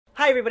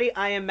Hi, everybody.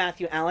 I am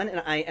Matthew Allen,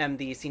 and I am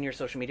the senior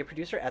social media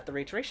producer at The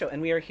Rach Ray Show.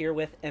 And we are here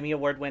with Emmy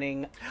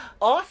Award-winning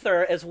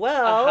author as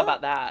well. How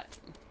about that?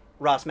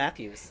 Ross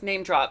Mathews.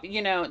 Name drop.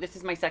 You know, this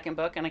is my second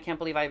book, and I can't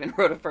believe I even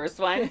wrote a first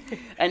one.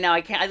 And now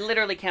I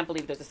literally can't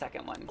believe there's a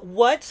second one.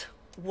 What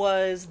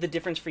was the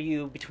difference for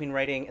you between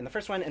writing in the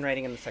first one and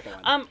writing in the second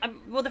one?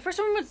 Well, the first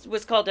one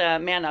was called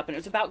Man Up, and it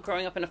was about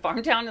growing up in a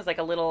farm town as like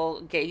a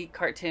little gay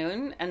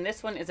cartoon. And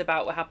this one is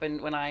about what happened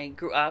when I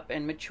grew up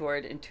and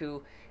matured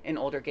into an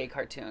older gay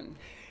cartoon.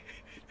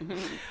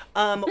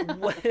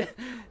 What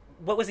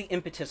was the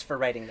impetus for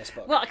writing this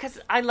book? Well, because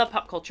I love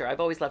pop culture. I've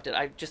always loved it.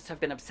 I just have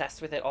been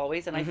obsessed with it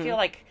always, and I feel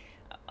like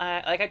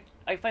I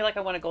feel like I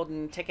want a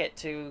golden ticket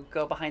to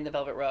go behind the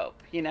velvet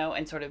rope, you know,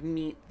 and sort of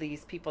meet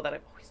these people that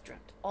I've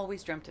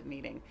always dreamt of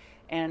meeting.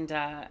 And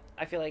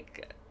I feel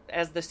like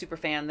as the super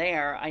fan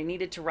there, I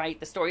needed to write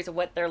the stories of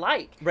what they're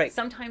like. Right.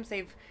 Sometimes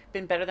they've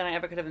been better than I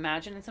ever could have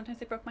imagined, and sometimes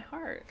they broke my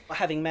heart.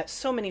 Having met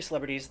so many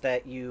celebrities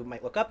that you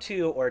might look up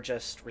to or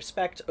just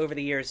respect over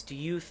the years, do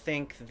you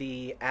think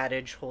the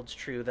adage holds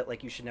true that,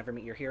 like, you should never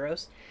meet your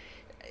heroes?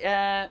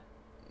 I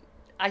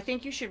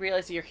think you should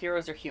realize that your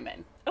heroes are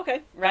human.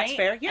 Okay, right? That's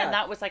fair, yeah. And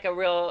that was, like,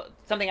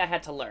 something I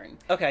had to learn.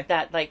 Okay.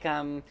 That, like,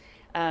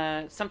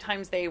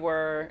 sometimes they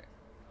were...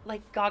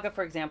 Like Gaga,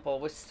 for example,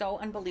 was so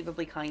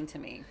unbelievably kind to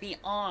me,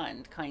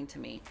 beyond kind to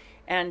me.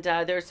 And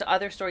there's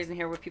other stories in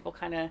here where people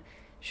kind of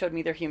showed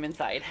me their human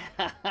side.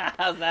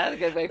 How's that a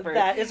good way for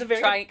that is a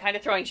very kind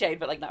of throwing shade,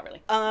 but like not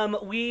really.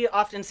 We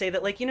often say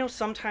that, like, you know,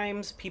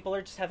 sometimes people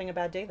are just having a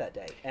bad day that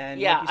day,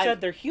 and yeah, like you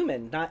said, they're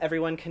human. Not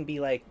everyone can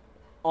be like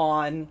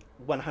on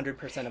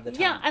 100% of the time.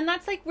 Yeah, and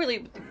that's like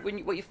really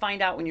what you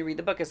find out when you read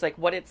the book is like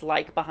what it's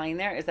like behind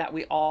there is that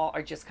we all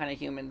are just kind of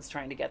humans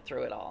trying to get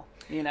through it all,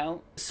 you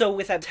know? So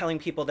with that, telling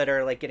people that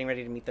are like getting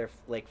ready to meet their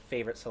like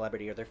favorite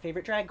celebrity or their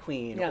favorite drag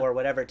queen or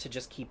whatever to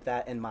just keep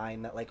that in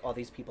mind that like all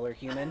these people are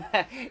human.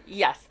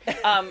 Yes,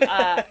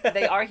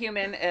 they are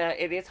human.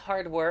 It is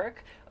hard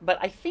work, but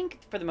I think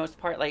for the most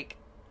part, like,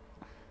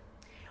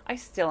 I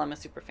still am a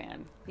super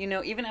fan. You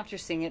know, even after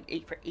seeing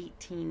it for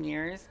 18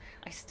 years,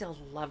 I still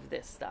love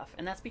this stuff.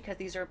 And that's because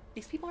these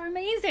people are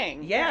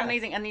amazing. Yeah. They're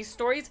amazing. And these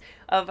stories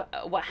of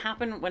what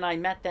happened when I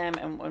met them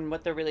and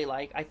what they're really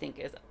like, I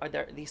think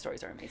these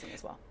stories are amazing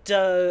as well.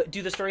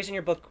 Do the stories in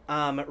your book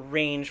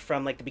range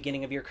from like the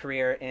beginning of your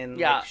career in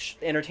like,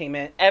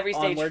 entertainment every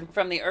stage onward?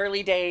 From the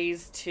early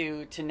days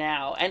to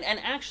now. And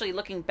actually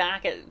looking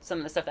back at some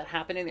of the stuff that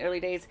happened in the early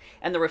days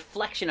and the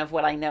reflection of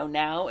what I know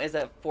now as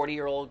a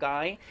 40-year-old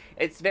guy,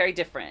 it's very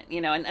different, you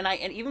know,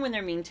 and even when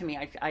they're mean to me,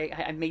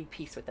 I made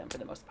peace with them for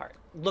the most part.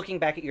 Looking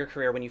back at your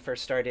career when you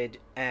first started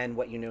and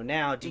what you know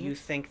now, do you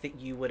think that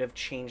you would have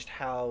changed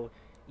how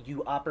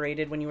you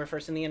operated when you were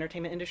first in the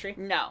entertainment industry?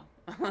 No.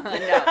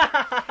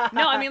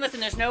 No, I mean, listen,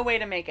 there's no way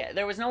to make it.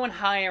 There was no one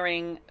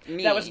hiring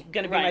me. That was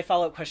going to be my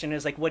follow-up question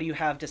is, like, what do you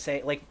have to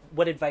say? Like,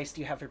 what advice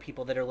do you have for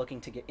people that are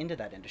looking to get into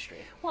that industry?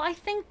 Well, I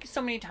think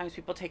so many times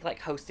people take, like,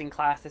 hosting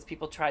classes.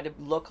 People try to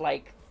look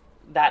like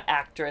that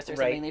actress or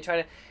something. They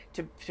try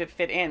to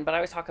fit in. But I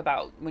always talk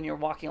about when you're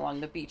walking along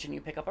the beach and you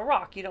pick up a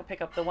rock, you don't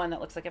pick up the one that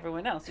looks like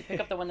everyone else. You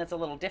pick up the one that's a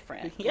little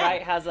different.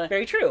 Right? Has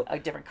very true. A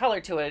different color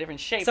to it, a different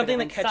shape, something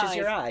that catches size.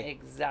 Your eye.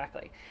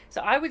 Exactly.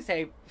 So I would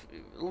say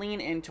lean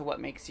into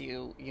what makes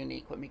you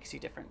unique, what makes you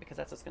different, because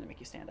that's what's going to make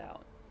you stand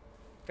out.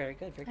 Very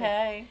good, very good.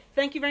 Hey.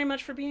 Thank you very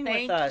much for being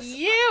with us. Thank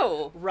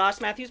you. Ross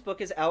Mathews'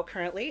 book is out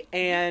currently,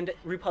 and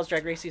RuPaul's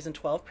Drag Race Season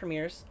 12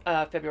 premieres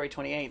February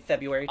 28th.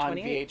 February 28th. On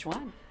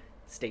VH1.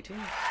 Stay tuned.